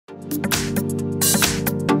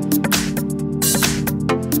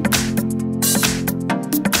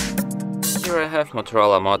have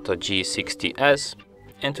Motorola Moto G60s,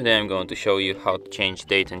 and today I'm going to show you how to change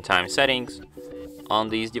date and time settings on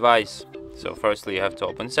this device. So firstly you have to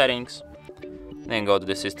open settings, then go to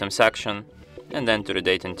the system section, and then to the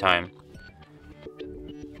date and time.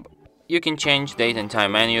 You can change date and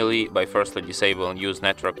time manually by firstly disabling use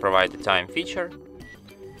network provided time feature.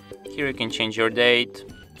 Here you can change your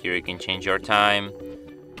date, here you can change your time.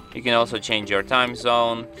 You can also change your time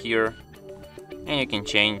zone here, and you can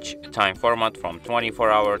change time format from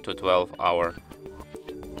 24-hour to 12-hour.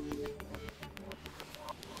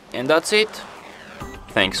 And that's it.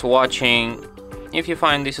 Thanks for watching. If you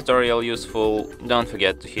find this tutorial useful, don't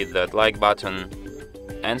forget to hit that like button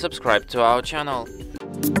and subscribe to our channel.